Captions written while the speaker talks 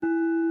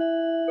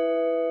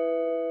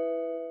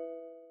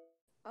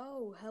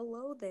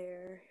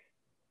there.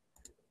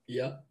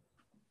 Yeah.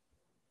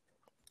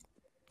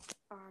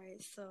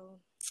 Alright, so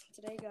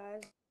today,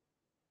 guys,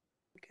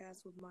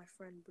 podcast with my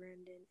friend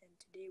Brandon, and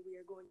today we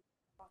are going to be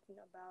talking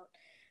about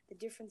the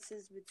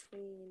differences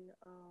between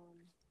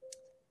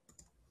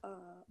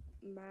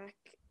Mac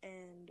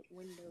and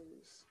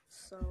Windows.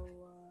 So,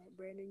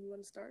 Brandon, you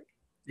want to start?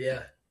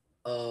 Yeah.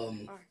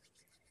 Alright.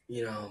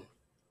 You know,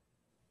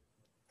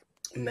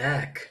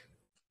 Mac.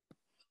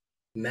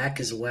 Mac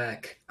is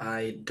whack.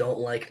 I don't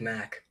like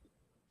Mac.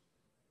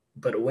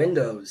 But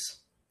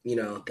Windows,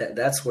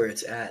 that's where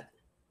it's at.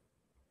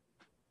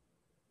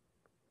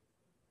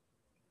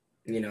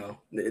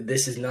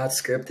 This is not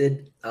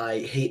scripted. I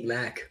hate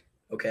Mac,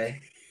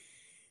 okay?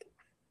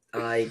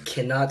 I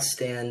cannot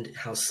stand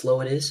how slow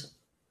it is.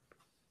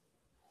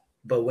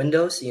 But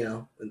Windows,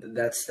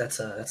 that's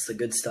the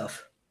good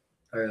stuff.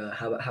 Or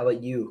how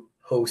about you,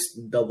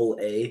 host double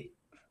A?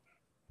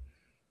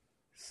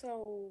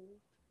 So,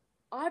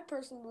 I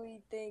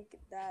personally think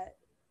that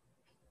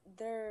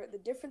the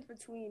difference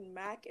between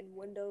Mac and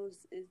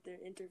Windows is their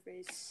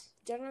interface.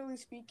 Generally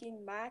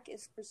speaking, Mac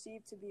is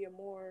perceived to be a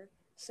more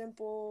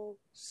simple,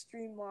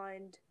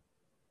 streamlined,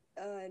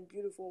 and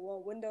beautiful,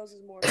 while Windows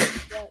is more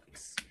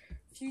complex,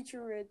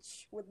 future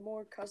rich, with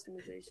more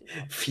customization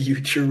options.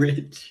 Future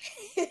rich.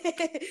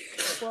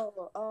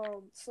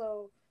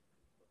 So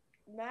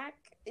Mac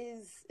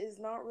is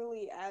not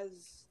really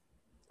as,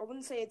 I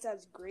wouldn't say it's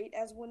as great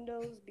as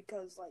Windows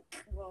because,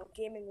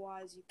 gaming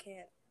wise, you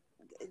can't.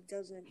 It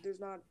doesn't. There's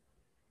not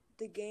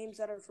the games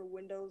that are for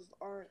Windows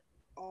aren't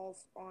all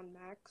on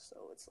Mac,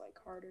 so it's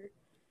harder.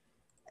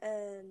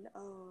 And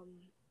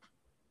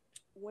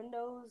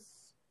Windows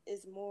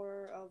is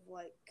more of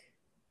like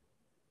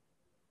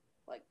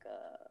uh,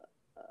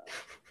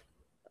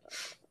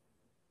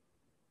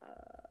 uh,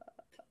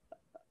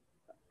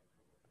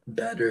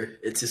 Better.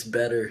 It's just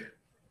better.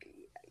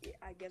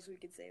 I guess we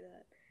could say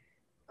that.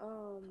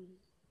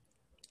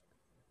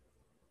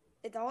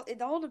 It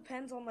all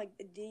depends on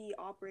the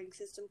operating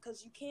system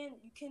because you can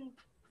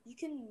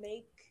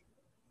make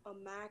a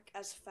Mac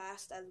as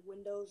fast as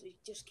Windows. It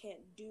just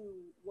can't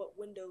do what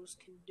Windows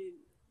can do.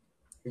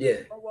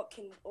 Yeah. Or what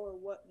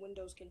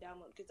Windows can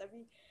download because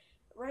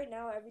right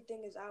now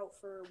everything is out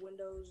for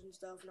Windows and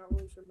stuff, not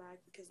really for Mac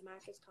because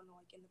Mac is kind of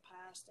in the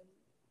past and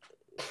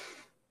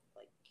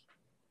like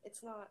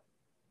it's not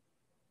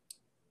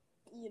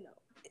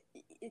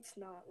it's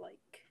not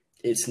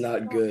It's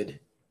not good.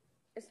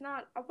 it's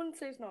not, I wouldn't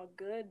say it's not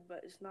good,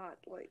 but it's not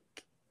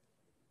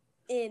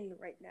in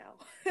right now.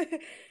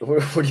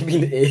 What do you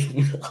mean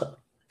in?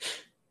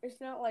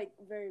 It's not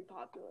very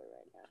popular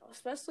right now,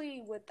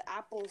 especially with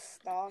Apple's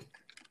stock.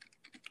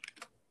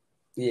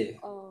 Yeah.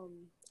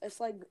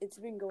 It's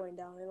been going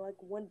down. It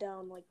went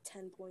down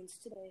 10 points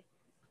today,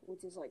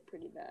 which is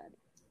pretty bad.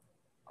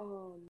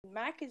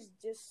 Mac is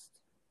just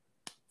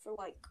for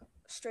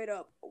straight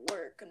up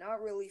work,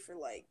 not really for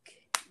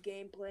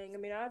game playing. I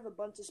mean, I have a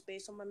bunch of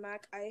space on my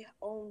Mac. I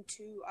own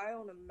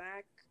a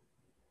Mac.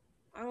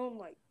 I own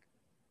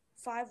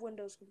 5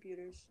 Windows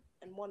computers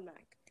and 1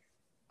 Mac.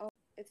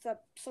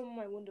 Except some of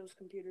my Windows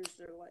computers,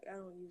 they're I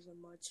don't use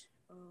them much.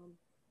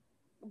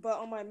 But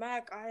on my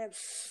Mac, I have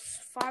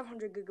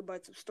 500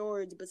 gigabytes of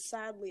storage, but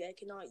sadly, I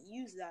cannot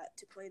use that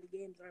to play the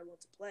games that I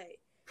want to play.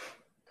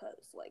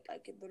 Because, I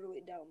could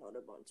literally download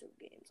a bunch of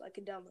games. I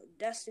could download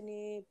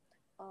Destiny.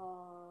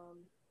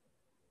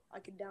 I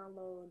could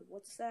download,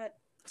 what's that?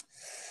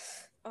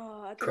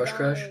 I could Crush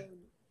Crash?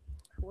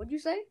 What'd you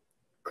say?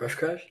 Crush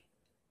Crash?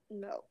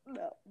 No.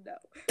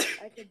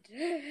 I could.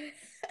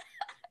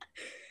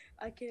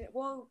 I can.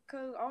 Well,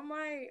 cause on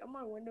my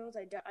Windows,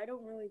 I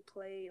don't really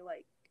play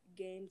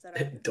games that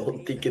I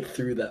don't think it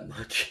through that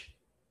much.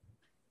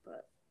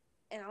 But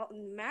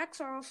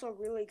Macs are also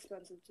really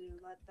expensive too.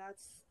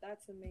 That's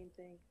the main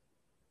thing.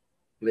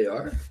 They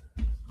are?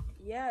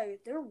 Yeah,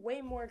 they're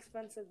way more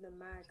expensive than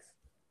Macs.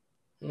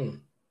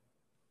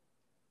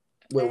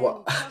 Wait,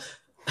 what?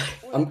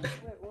 What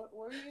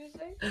were you gonna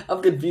say?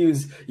 I'm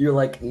confused. You're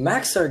like,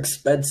 Macs are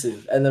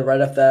expensive, and then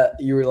right after that,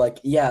 you were like,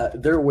 yeah,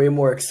 they're way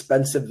more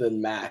expensive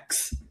than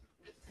Macs.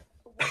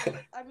 Well,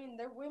 I mean,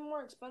 they're way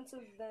more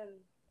expensive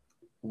than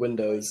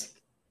Windows.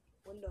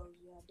 Windows,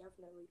 yeah,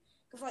 definitely.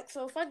 Cause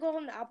so if I go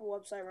on the Apple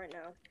website right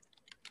now,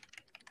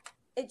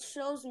 it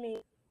shows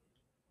me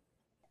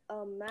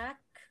a Mac.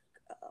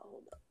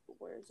 Hold up,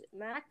 where is it?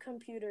 Mac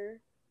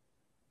computer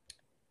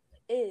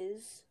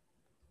is.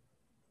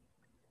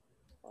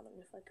 Hold on,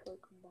 if I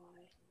click buy.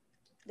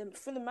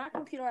 For the Mac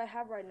computer I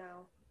have right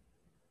now,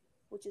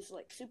 which is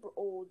super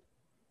old,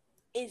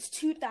 is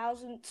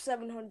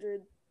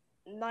 $2,799.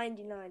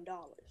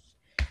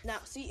 Now,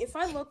 see, if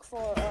I look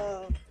for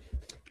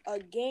a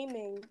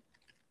gaming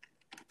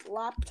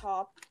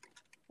laptop,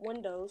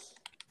 Windows,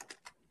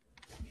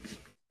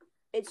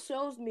 it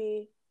shows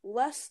me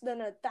less than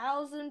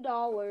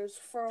 $1,000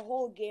 for a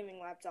whole gaming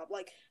laptop.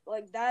 Like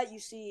that, you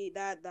see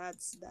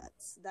that's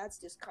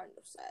just kind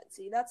of sad.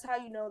 See, that's how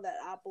you know that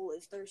Apple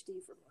is thirsty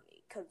for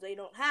money because they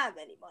don't have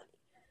any money,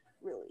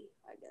 really.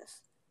 I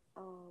guess.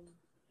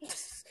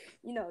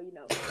 you know.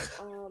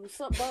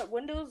 But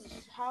Windows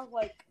have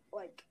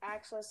like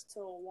access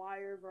to a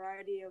wider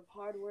variety of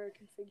hardware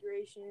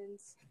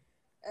configurations,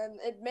 and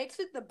it makes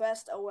it the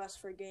best OS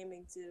for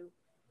gaming too.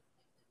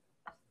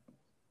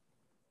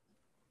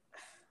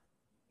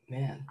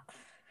 Man,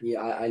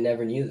 yeah, I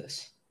never knew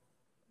this.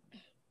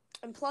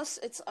 And plus,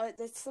 it's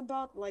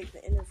about like the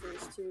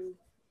interface too.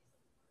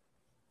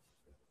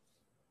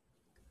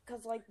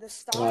 Because like the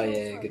style Oh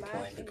yeah, for good Mac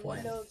point. Good and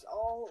point. Windows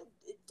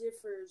it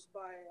differs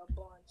by a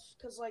bunch.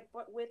 Because like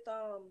but with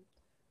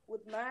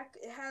Mac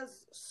it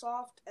has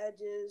soft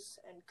edges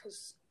and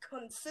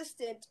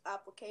consistent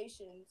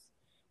applications.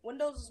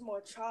 Windows is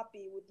more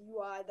choppy with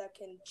UI that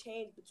can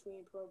change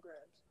between programs.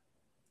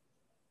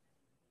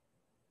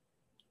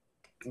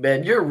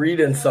 Man, you're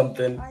reading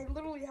something. I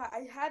literally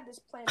I had this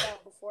planned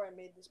out before I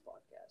made this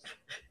podcast.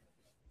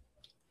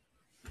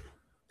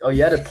 Oh,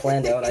 you had it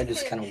planned out. I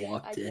just kind of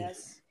walked in.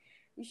 Guess.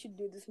 We should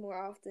do this more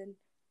often.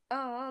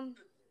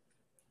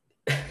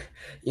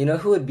 You know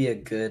who would be a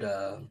good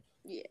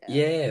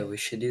Yeah, we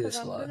should do this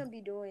a I'm lot. gonna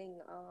be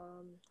doing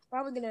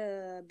probably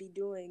gonna be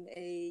doing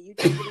a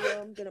YouTube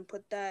video. I'm gonna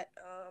put that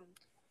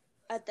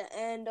at the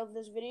end of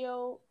this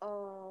video.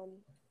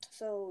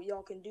 So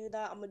y'all can do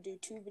that. I'm gonna do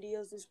 2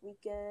 videos this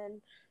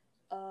weekend.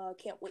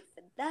 Can't wait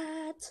for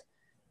that.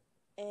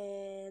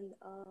 And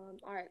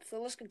alright,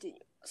 so let's continue.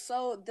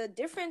 So the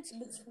difference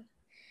between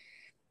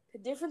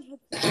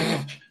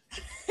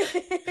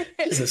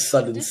Just a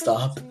sudden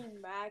stop.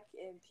 between Mac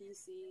and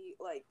PC,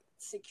 like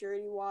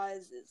security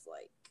wise, is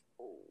like,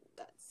 oh,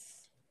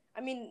 that's.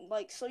 I mean,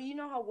 like, so you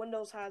know how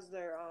Windows has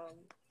their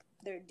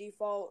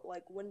default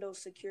like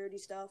Windows security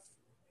stuff,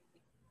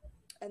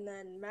 and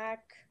then Mac.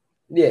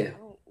 Yeah. I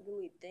don't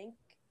really think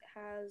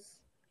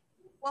has.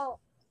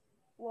 Well,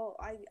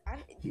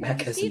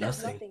 Mac has see it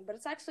as nothing. but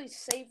it's actually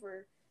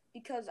safer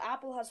because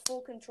Apple has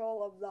full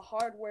control of the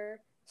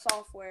hardware,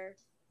 software,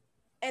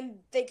 and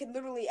they can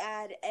literally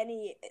add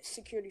any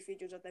security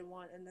features that they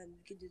want, and then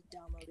you can just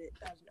download it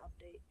as an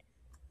update.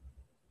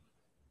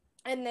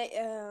 And they,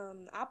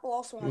 Apple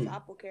also has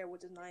Apple Care,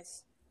 which is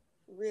nice,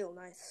 real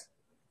nice.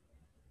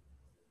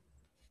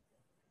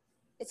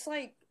 It's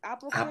like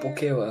Apple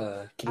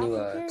Care. Can you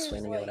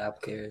explain to me what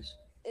Apple Care is?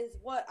 Is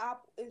what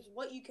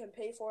you can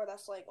pay for.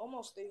 That's like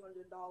almost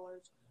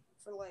 $300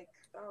 for like,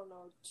 I don't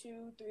know,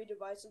 2-3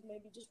 devices,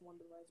 maybe just one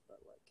device.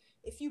 But like,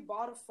 if you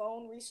bought a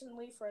phone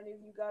recently, for any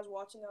of you guys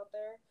watching out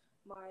there,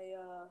 my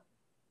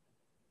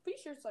pretty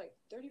sure it's like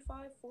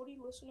 35-40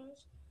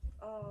 listeners.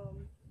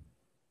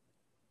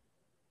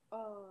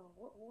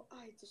 What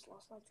I just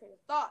lost my train of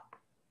thought.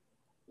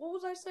 What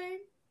was I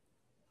saying?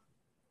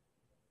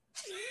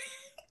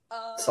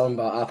 Something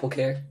about Apple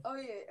Care? Oh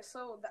yeah,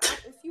 so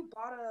if you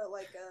bought a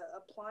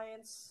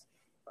appliance,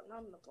 but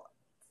not an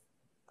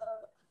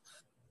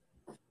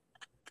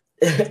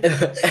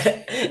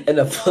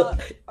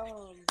appliance.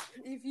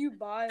 If you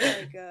buy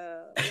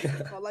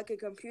like a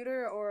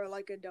computer or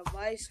like a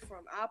device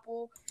from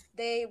Apple,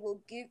 they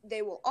will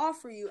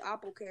offer you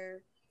Apple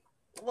Care.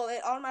 Well,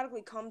 it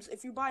automatically comes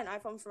if you buy an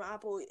iPhone from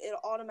Apple. It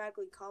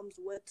automatically comes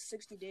with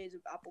 60 days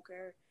of Apple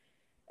Care,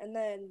 and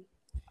then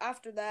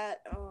after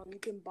that, you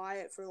can buy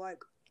it for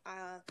like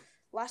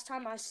last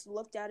time I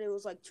looked at it,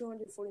 was like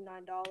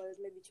 $249,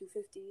 maybe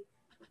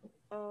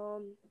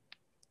 $250.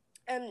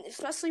 And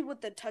especially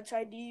with the Touch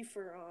ID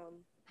for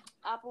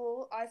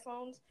Apple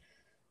iPhones,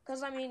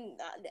 because I mean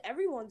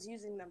everyone's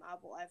using them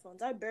Apple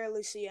iPhones. I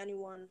barely see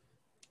anyone,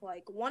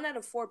 like 1 out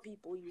of 4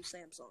 people use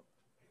Samsung.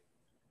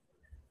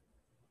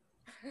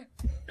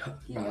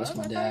 No, that's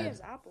my I thought he dad.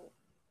 has Apple.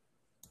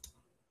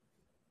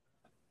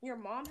 Your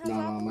mom has No,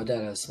 Apple? my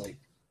dad has like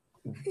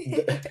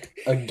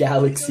a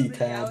Galaxy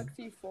Tab.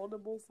 Galaxy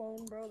foldable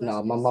phone, bro.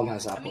 No, my mom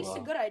has Apple. I mean, it's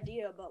a good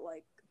idea, but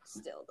like,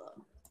 still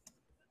though.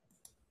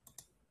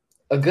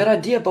 A good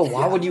idea, but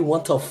why would you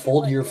want to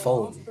fold your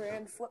phone?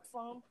 Off-brand flip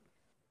phone.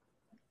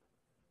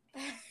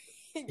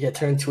 Yeah,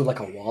 turn into like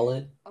a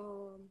wallet.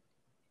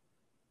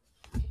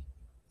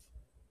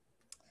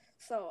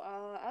 So,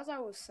 as I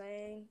was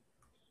saying,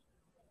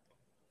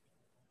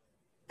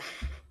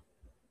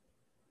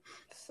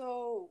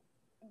 so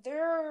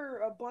there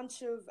are a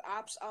bunch of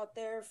apps out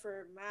there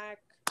for Mac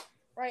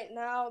right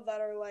now that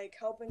are like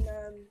helping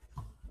them,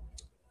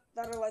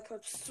 that are like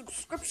a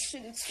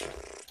subscription service.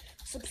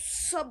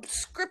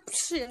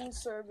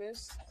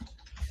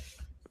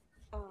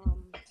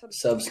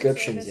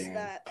 Subscriptions, yeah.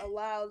 That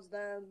allows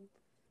them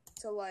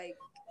to like,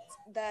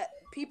 that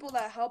people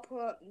that help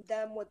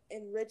them with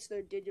enrich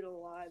their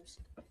digital lives.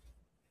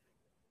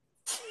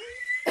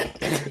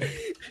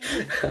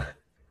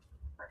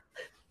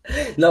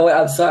 No, wait,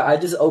 I'm sorry. I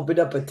just opened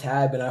up a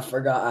tab and I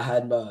forgot I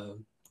had my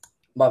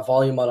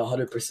volume on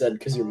 100%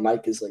 because your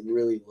mic is like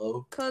really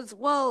low. Cause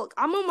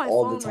I'm on my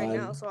phone right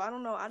now, so I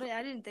don't know. I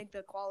didn't think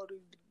the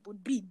quality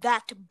would be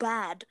that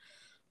bad,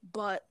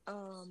 but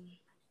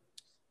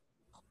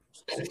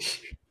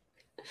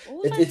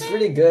it's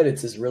pretty good.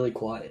 It's just really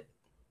quiet.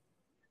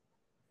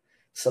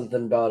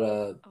 Something about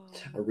a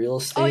real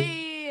estate. Oh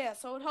yeah.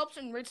 So it helps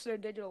enrich their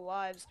digital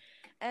lives,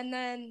 and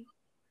then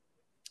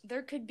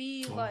there could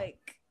be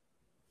like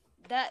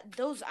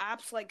those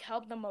apps like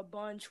help them a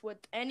bunch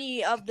with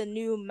any of the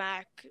new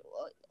Mac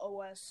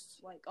OS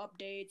like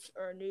updates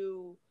or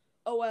new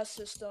OS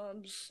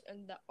systems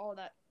and all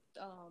that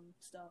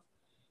stuff.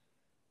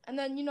 And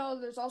then,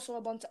 there's also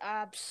a bunch of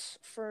apps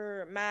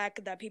for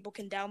Mac that people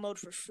can download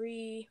for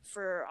free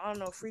for, I don't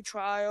know, free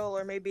trial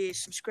or maybe a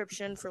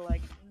subscription for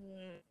like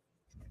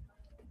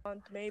a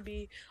month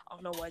maybe. I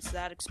don't know why it's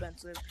that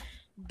expensive.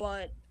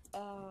 But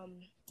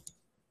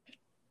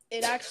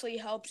it actually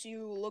helps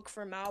you look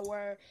for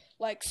malware.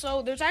 Like,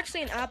 so there's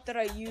actually an app that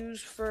I use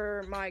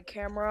for my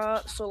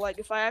camera. So, like,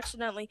 if I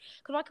accidentally,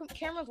 because my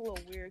camera's a little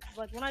weird. Because,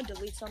 like, when I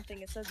delete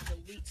something, it says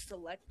delete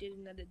selected,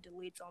 and then it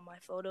deletes all my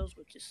photos,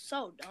 which is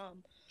so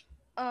dumb.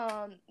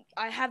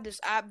 I have this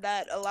app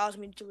that allows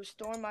me to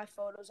restore my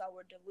photos that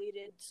were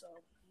deleted. So,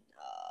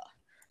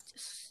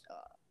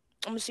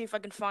 I'm gonna see if I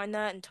can find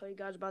that and tell you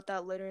guys about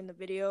that later in the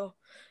video.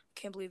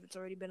 Can't believe it's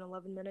already been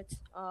 11 minutes.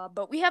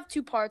 But we have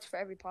 2 parts for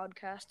every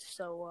podcast,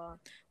 so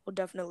we'll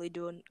definitely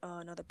do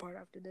another part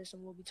after this,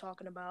 and we'll be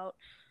talking about.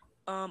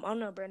 I don't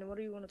know, Brandon. What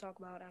do you want to talk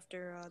about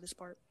after this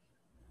part?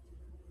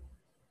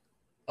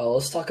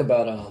 Let's talk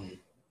about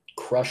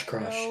Crush.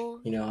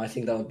 No, I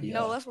think that would be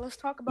let's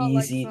talk about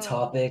easy like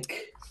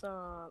topic.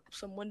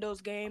 Some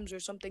Windows games or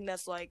something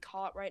that's like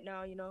hot right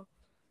now.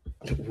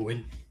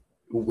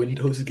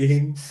 Windows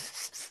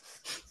games.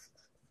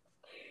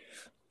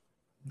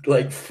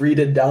 Like free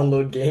to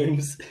download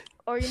games.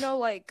 Or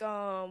like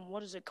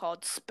what is it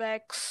called?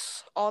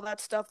 Specs, all that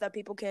stuff that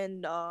people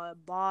can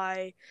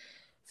buy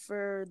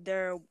for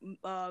their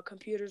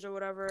computers or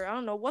whatever. I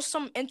don't know. What's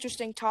some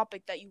interesting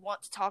topic that you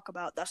want to talk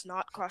about that's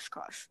not Crush?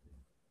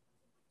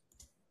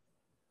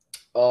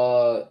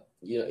 I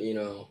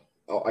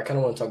kind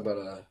of want to talk about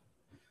a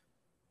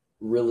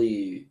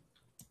really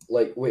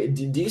wait.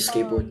 Do you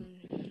skateboard?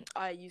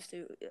 I used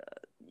to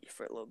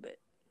for a little bit.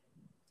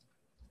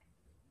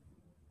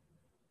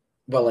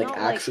 But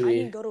actually,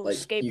 I can go to a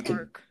skate you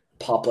park. Can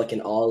pop like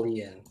an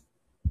ollie and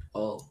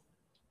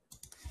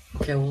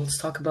Okay, well, let's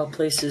talk about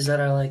places that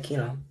are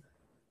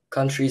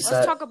countries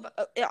Let's that talk about,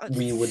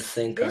 we would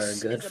think are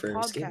good is a for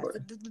podcast.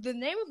 skateboarding. The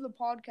name of the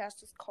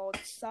podcast is called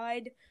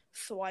Side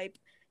Swipe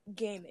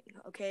Gaming.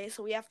 Okay,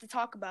 so we have to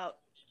talk about.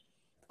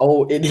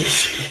 Oh, it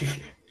is.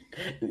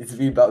 It needs to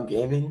be about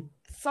gaming.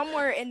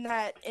 Somewhere in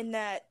that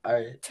All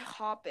right.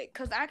 topic,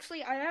 because I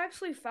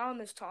actually found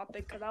this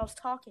topic because I was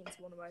talking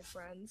to one of my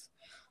friends.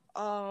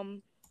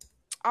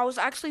 I was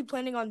actually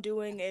planning on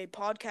doing a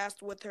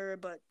podcast with her,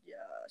 but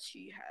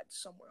she had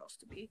somewhere else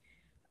to be.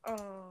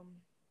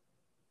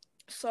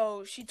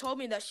 So she told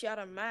me that she had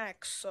a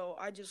Mac, so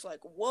I just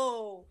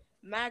whoa,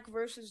 Mac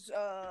versus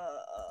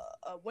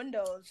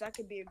Windows. That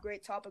could be a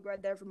great topic right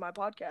there for my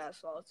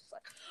podcast. So I was just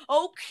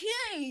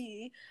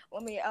okay,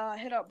 let me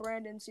hit up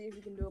Brandon, see if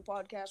he can do a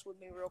podcast with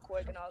me real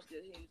quick. And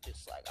he was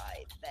just like,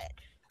 I bet.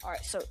 All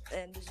right, so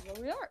and this is where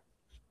we are.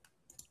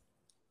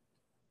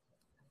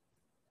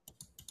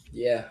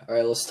 Yeah. All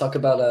right. Let's talk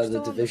about the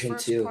Division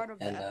 2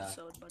 and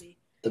episode,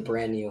 the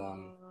brand new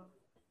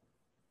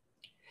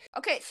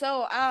Okay,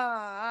 so as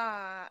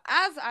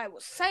I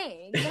was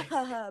saying,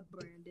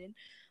 Brandon,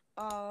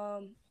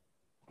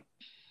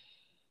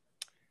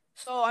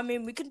 so I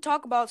mean we can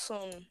talk about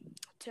some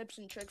tips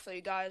and tricks that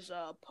you guys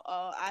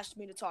asked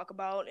me to talk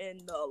about in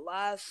the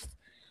last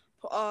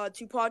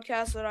 2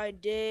 podcasts that I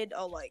did.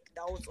 That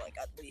was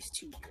at least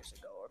 2 years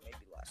ago or maybe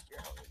last year.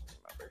 I don't even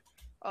remember.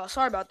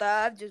 Sorry about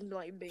that. I've just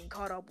been being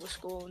caught up with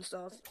school and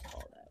stuff,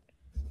 all that.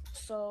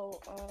 So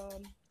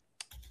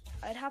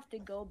I'd have to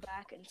go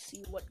back and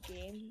see what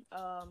game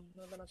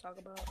we're gonna talk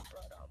about, but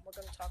we're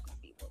gonna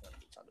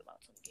be talking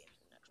about some games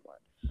in the next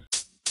part.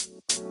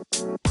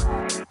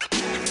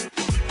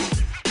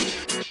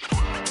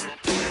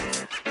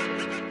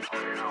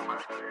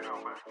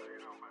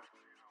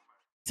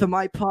 To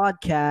my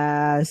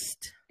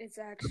podcast. It's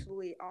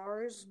actually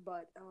ours,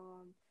 but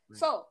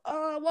So,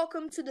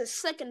 welcome to the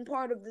second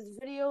part of this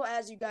video.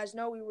 As you guys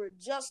know, we were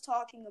just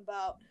talking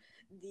about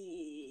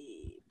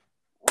the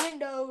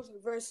Windows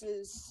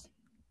versus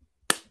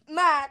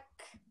Mac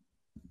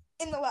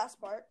in the last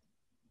part.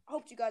 I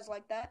hope you guys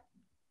like that.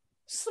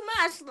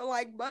 Smash the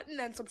like button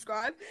and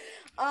subscribe.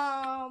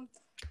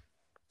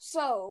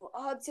 So,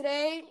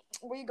 today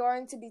we're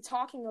going to be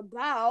talking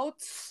about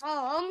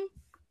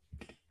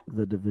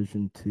The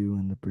Division 2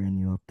 and the brand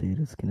new update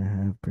is going to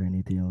have brand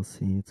new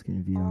DLC. It's going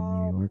to be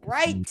on New York.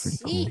 Right.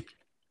 Cool.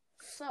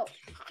 So,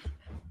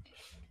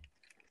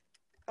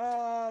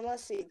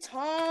 let's see.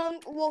 Tom,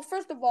 well,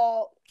 first of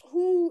all,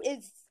 who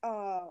is,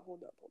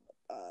 hold up.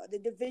 The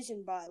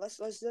Division by? Let's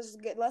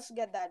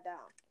get that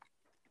down.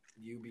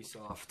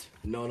 Ubisoft.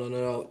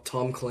 No.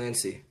 Tom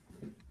Clancy.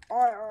 All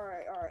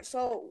right.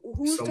 So,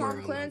 who's Somewhere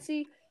Tom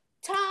Clancy?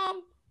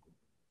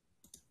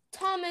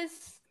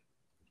 Thomas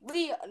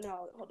Lee.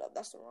 No, hold up.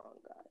 That's the wrong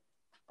guy.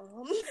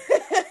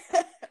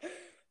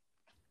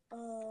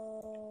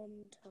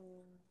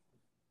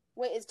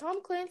 Wait, is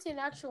Tom Clancy an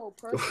actual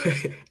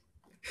person?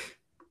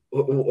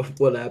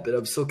 What happened?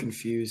 I'm so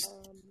confused.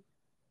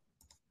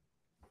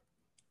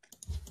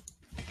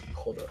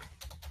 Hold up.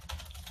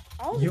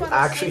 I was You about to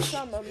actually- say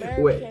some wait.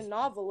 American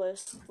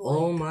novelist.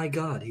 Oh my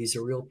God, he's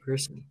a real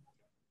person.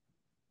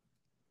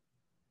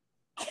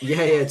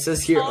 Yeah, it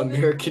says here, Thomas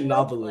American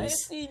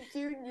novelist. Clancy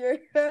Jr.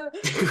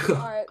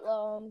 Alright,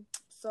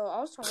 so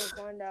I was trying to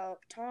find out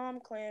Tom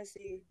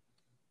Clancy.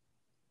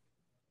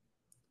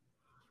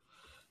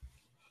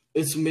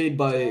 It's made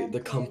by Tom the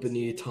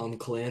company Clancy. Tom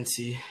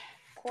Clancy.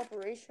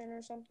 Corporation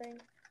or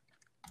something.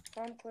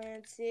 Tom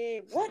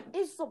Clancy. What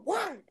is the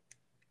word?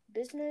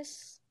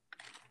 Business.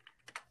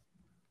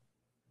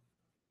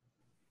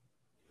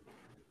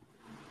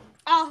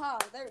 Aha,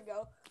 there we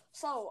go.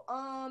 So,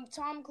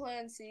 Tom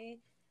Clancy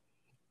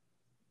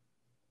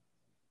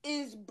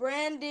is a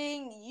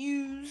branding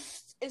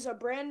used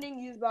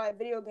by a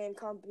video game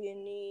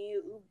company.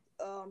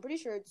 I'm pretty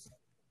sure it's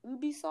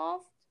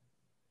Ubisoft.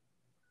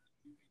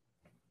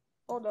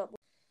 Hold up.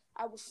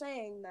 I was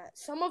saying that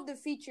some of the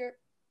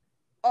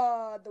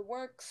the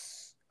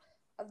works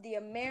of the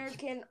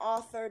American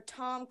author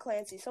Tom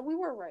Clancy, so we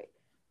were right,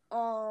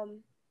 are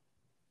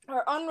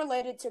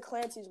unrelated to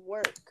Clancy's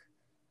work,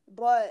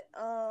 but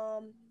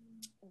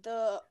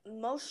the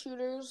most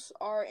shooters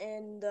are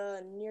in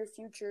the near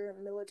future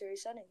military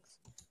settings.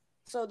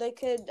 So they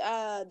could,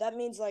 that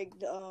means like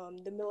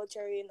the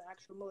military and the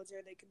actual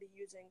military, they could be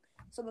using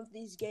some of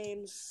these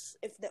games.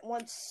 If they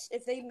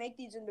make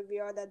these into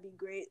VR, that'd be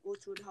great,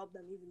 which would help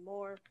them even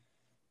more.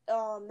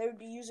 They would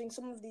be using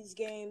some of these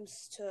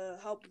games to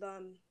help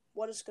them.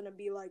 What it's gonna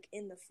be like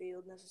in the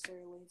field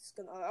necessarily. It's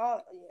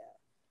gonna, yeah.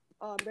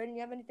 Brandon,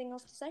 you have anything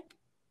else to say?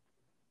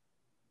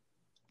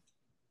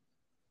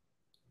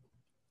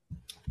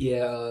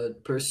 Yeah,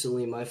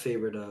 personally, my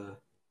favorite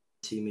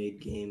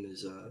teammate game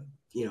is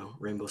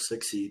Rainbow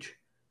Six Siege.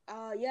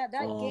 Yeah,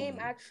 that game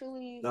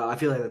actually. No, I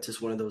feel like that's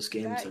just one of those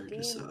games that that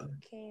game just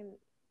came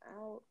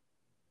out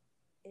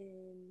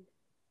in.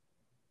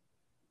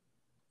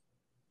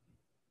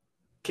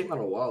 came out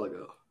a while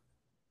ago.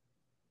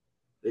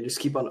 They just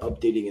keep on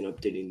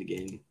updating the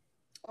game.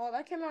 Oh,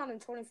 that came out in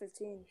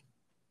 2015.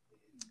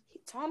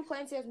 Tom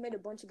Clancy has made a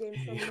bunch of games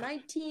from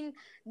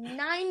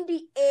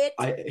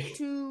 1998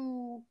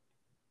 to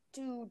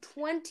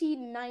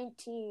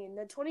 2019.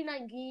 The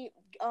 2019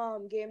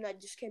 game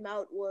that just came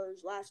out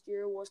last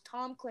year was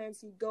Tom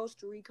Clancy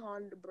Ghost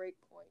Recon: The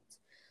Breakpoint.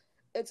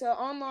 It's an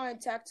online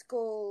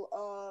tactical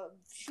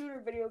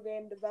shooter video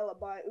game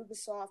developed by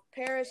Ubisoft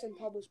Paris and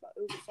published by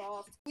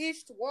Ubisoft.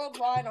 Released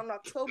worldwide on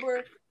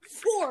October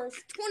 4th,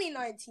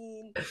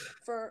 2019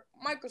 for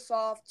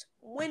Microsoft,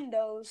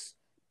 Windows,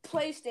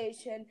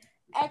 PlayStation,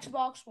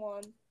 Xbox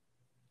One,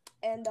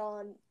 and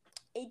on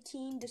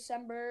 18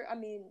 December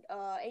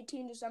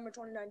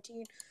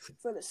 2019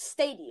 for the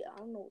Stadia. I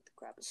don't know what the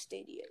crap a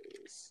Stadia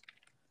is.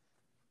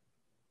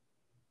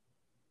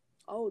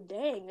 Oh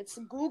dang! It's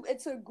a Google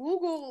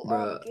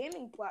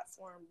gaming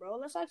platform, bro.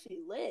 That's actually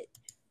lit.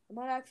 I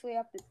might actually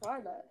have to try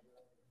that.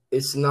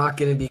 It's not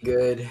gonna be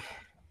good.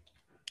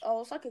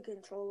 Oh, it's like a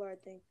controller, I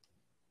think.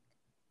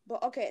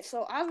 But okay,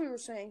 so as we were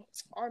saying,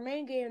 our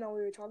main game that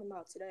we were talking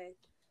about today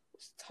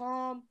was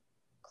Tom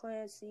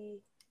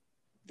Clancy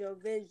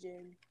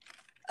Division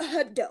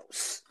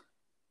Dose.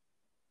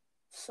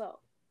 So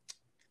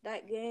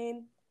that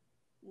game,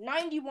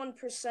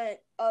 91%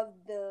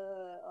 of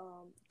the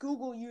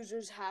Google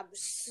users have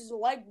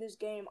liked this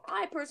game.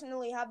 I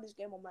personally have this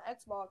game on my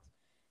Xbox,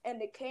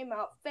 and it came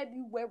out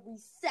February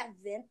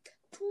 7th,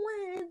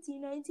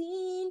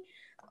 2019.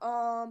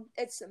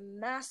 It's a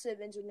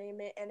massive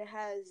entertainment, and it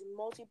has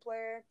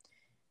multiplayer,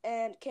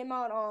 and came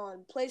out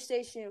on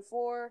PlayStation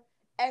 4,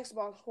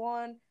 Xbox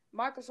One,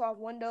 Microsoft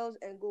Windows,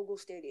 and Google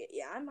Stadia.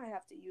 Yeah, I might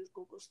have to use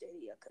Google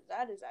Stadia, because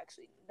that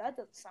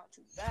doesn't sound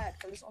too bad,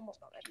 because it's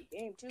almost on every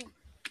game, too.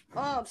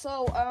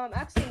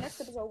 Actually,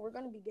 next episode, we're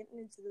going to be getting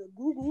into the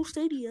Google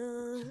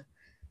Stadia.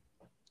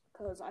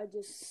 Because I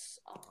just,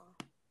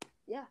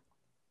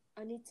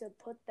 I need to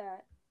put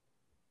that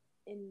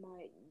in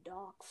my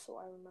doc so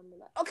I remember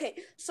that. Okay,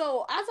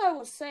 so as I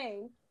was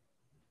saying,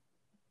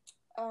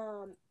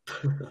 oh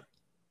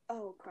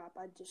crap,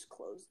 I just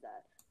closed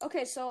that.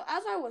 Okay, so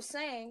as I was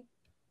saying,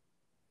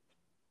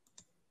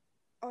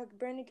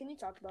 Brandon, can you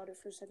talk about it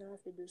for a second? I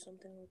have to do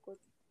something real quick.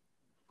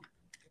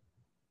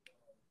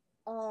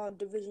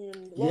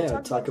 Division. Well,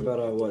 yeah, talk about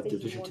what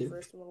Division 2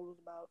 first, and what it was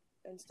about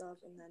and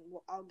stuff, and then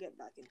I'll get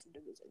back into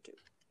Division 2.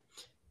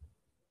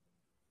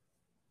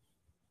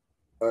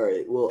 All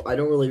right. Well, I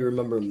don't really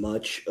remember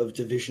much of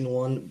Division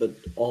 1, but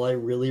all I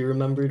really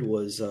remembered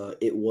was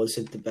it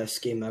wasn't the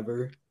best game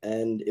ever,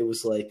 and it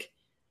was like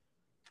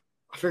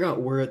I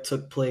forgot where it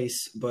took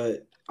place,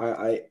 but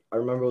I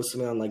remember it was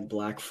something on like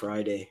Black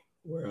Friday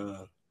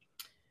where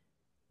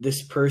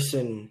this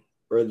person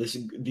or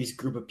these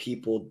group of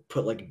people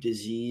put like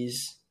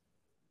disease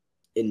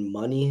in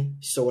money,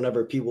 so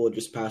whenever people would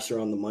just pass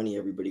around the money,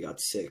 everybody got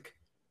sick,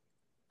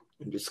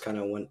 and just kind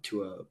of went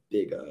to a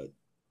big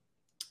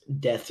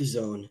death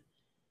zone.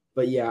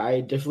 But yeah,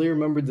 I definitely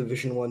remember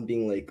Division 1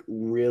 being like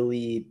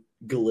really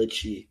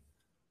glitchy,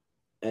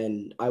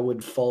 and I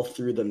would fall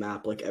through the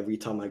map like every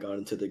time I got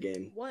into the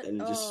game,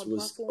 and it just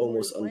was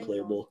almost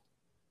unplayable.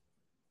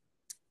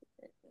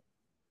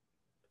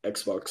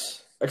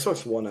 Xbox.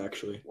 Xbox One,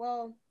 actually.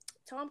 Well,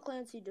 Tom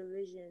Clancy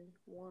Division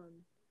 1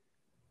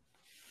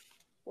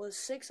 was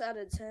 6 out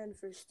of 10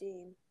 for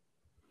Steam.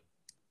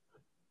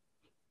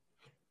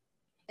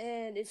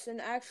 And it's an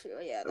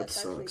actually, yeah, that's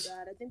actually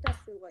bad. I think that's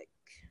for like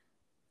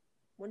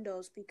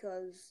Windows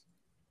because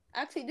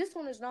actually this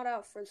one is not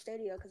out for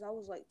Stadia because that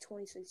was like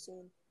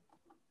 2016.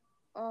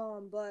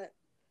 But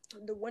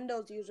the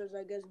Windows users,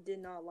 I guess, did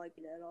not like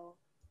it at all.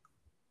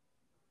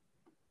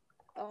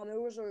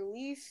 It was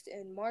released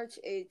in March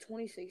 8,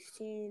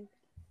 2016.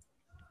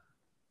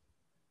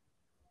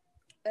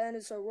 And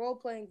it's a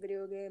role-playing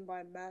video game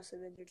by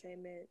Massive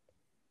Entertainment.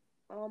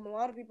 A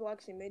lot of people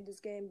actually made this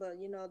game, but,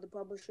 you know, the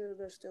publishers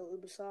are still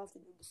Ubisoft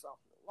and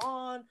Ubisoft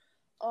Milan.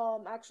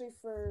 Actually,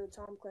 for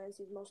Tom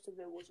Clancy's, most of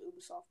it was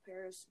Ubisoft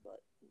Paris,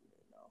 but, you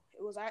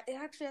know, it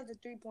actually has a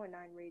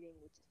 3.9 rating,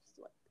 which is,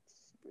 like,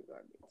 super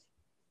garbage.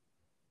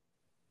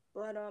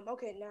 But,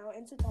 okay, now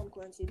into Tom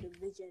Clancy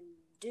Division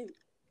 2.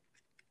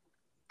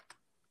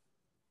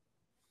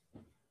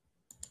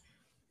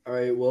 All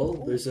right, well,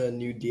 there's a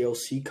new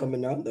DLC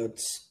coming out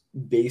that's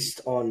based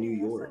on New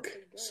York.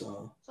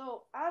 So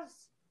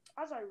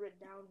as I wrote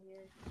down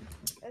here,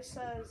 it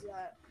says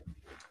that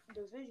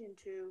Division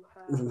 2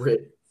 has 4.4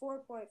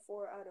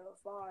 out of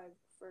 5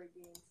 for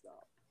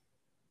GameStop.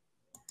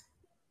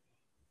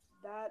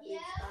 That is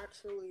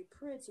actually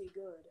pretty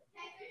good.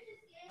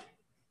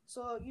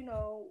 So, you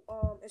know,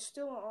 it's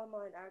still an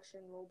online action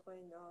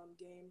role-playing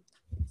game.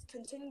 It's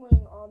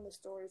continuing on the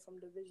story from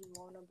Division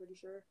 1, I'm pretty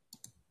sure.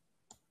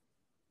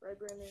 Right,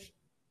 Brandon?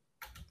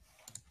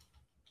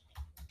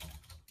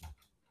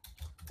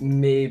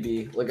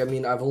 Maybe. Like, I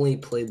mean, I've only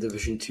played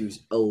Division 2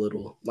 a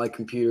little. My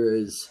computer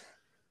is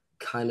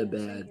kind of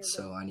bad,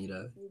 so I need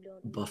to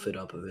buff it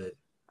up a bit.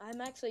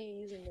 I'm actually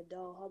using a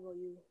Dell. How about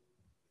you?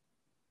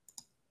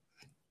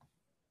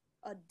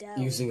 A Dell.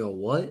 Using a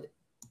what?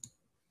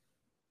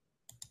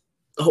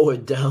 Oh, a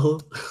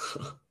Dell?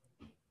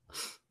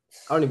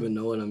 I don't even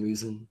know what I'm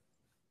using.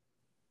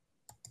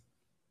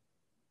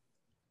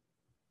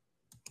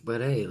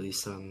 But hey, at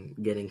least I'm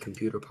getting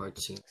computer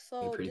parts soon.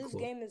 So this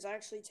game is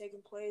actually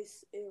taking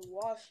place in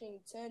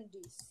Washington,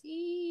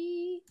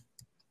 D.C.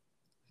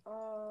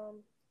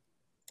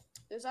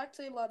 There's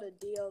actually a lot of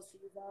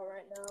DLCs out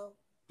right now.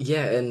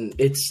 Yeah, and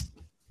it's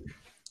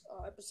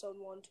episode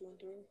 1, 2, and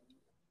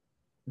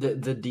 3.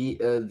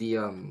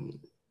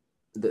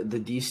 The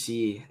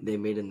DC they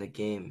made in the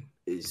game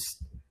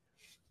is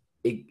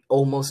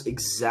almost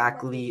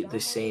exactly the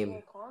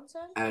same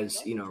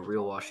as, you know,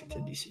 real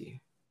Washington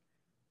DC.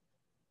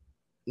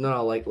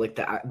 No, like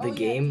the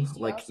game, DC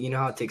like, you know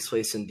how it takes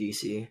place in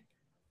DC?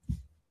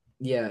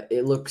 Yeah,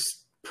 it looks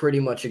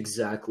pretty much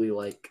exactly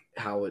like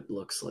how it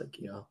looks like,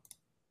 you know?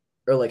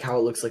 Or like how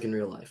it looks like in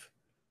real life.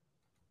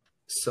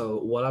 So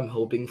what I'm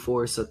hoping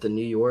for is that the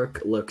New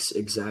York looks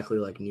exactly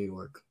like New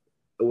York,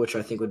 which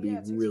I think would be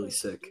really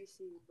sick.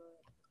 DC, but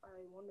I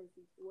wonder if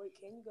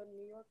can you go to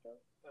New York though?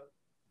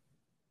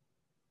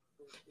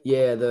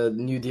 Yeah, the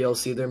new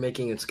DLC they're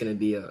making, it's gonna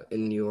be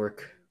in New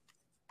York.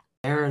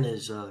 Aaron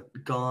is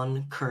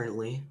gone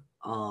currently.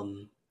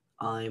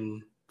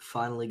 I'm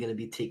finally gonna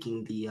be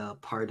taking the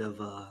part of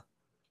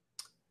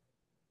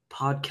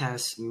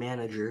podcast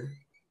manager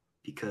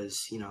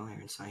because, you know,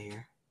 Aaron's not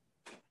here,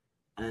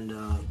 and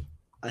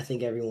I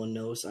think everyone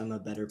knows I'm a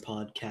better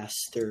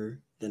podcaster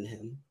than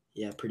him.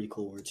 Yeah, pretty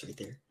cool words right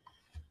there.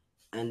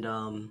 And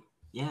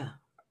yeah.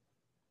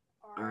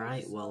 All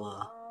right.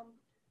 Well.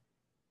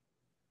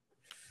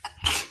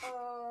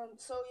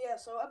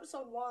 So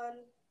episode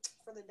 1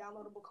 for the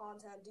downloadable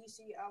content,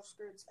 DC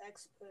Outskirts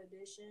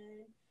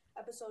Expedition.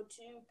 Episode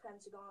 2,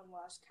 Pentagon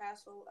Last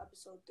Castle.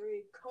 Episode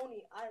 3,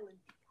 Coney Island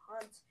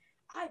Hunt.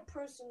 I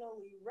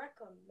personally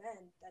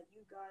recommend that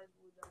you guys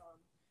would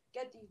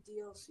get these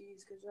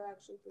DLCs because they're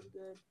actually pretty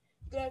good.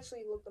 You can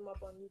actually look them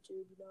up on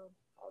YouTube, you know,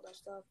 all that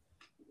stuff.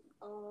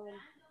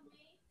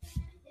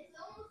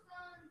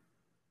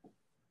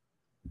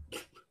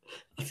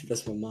 I think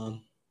that's my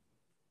mom.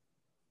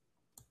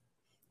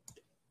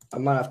 I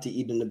might have to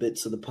eat in a bit,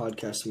 so the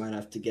podcast might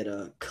have to get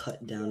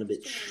cut down a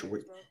bit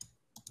short.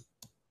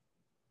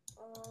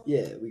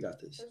 Yeah, we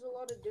got this. There's a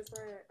lot of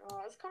different.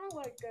 It's kind of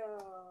like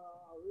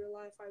real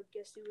life, I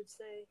guess you would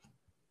say.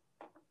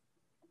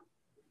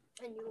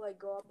 And you like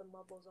go up in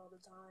bubbles all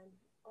the time.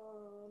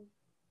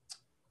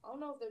 I don't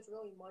know if there's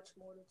really much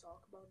more to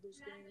talk about this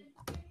game.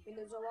 I mean,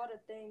 there's a lot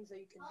of things that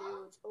you can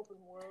do. It's open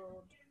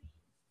world.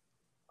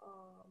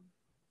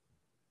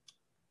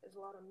 There's a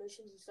lot of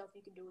missions and stuff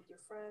you can do with your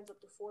friends, up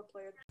to 4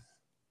 players.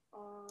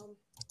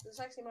 This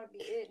actually might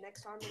be it.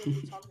 Next time we're going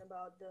to be talking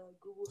about the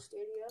Google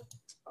Stadia.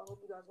 I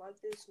hope you guys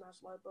like this. Smash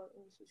the like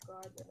button,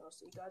 subscribe, and I'll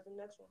see you guys in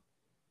the next one.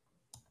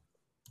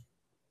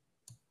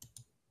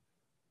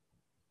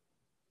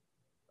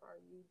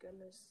 Are you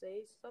gonna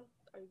say something?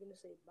 Are you gonna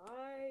say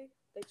bye?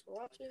 Thanks for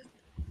watching.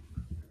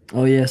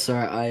 Oh yeah,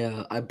 sorry,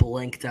 I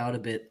blanked out a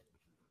bit.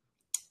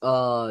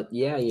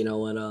 Yeah, you know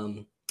what?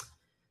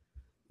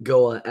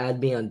 Go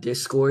add me on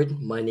Discord.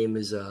 My name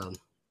is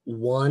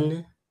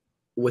 1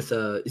 with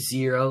a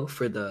 0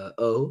 for the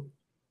O.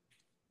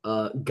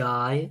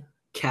 Guy,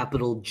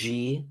 capital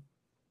G,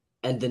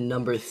 and the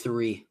number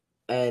 3.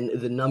 And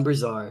the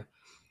numbers are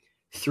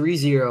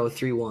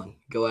 3031.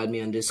 Go add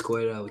me on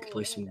Discord. We can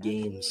play some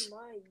games.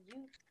 My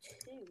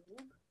YouTube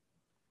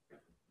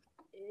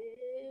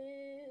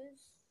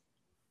is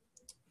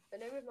the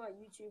name of my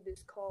YouTube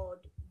is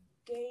called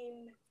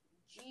Game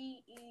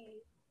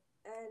GENOIS.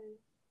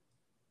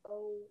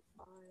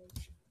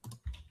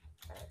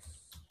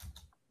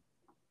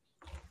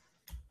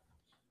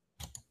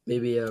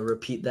 Maybe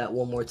repeat that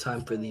one more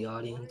time for the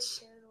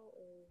audience. My channel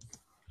is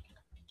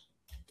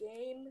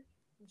Game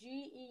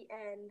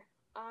GENIOIS.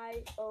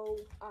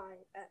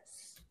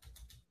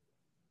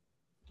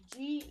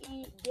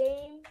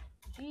 Game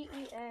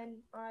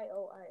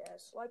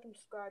GENIOIS. Like and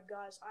subscribe,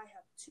 guys. I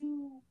have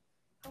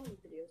how many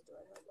videos do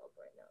I have up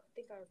right now? I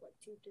think I have like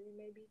 2, 3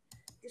 maybe.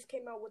 Just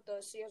came out with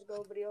the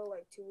CSGO video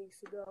like 2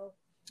 weeks ago.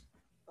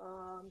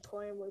 I'm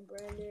playing with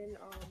Brandon,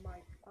 my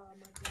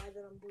guy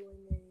that I'm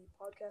doing a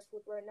podcast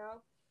with right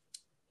now.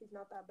 He's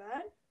not that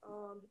bad.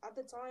 At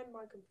the time,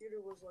 my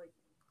computer was like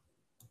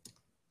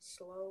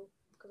slow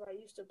because I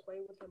used to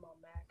play with him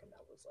on Mac, and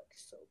that was like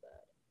so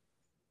bad.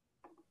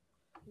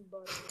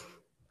 But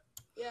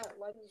yeah,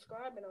 like and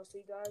subscribe, and I'll see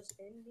you guys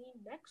in the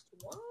next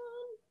one.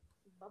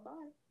 Bye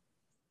bye.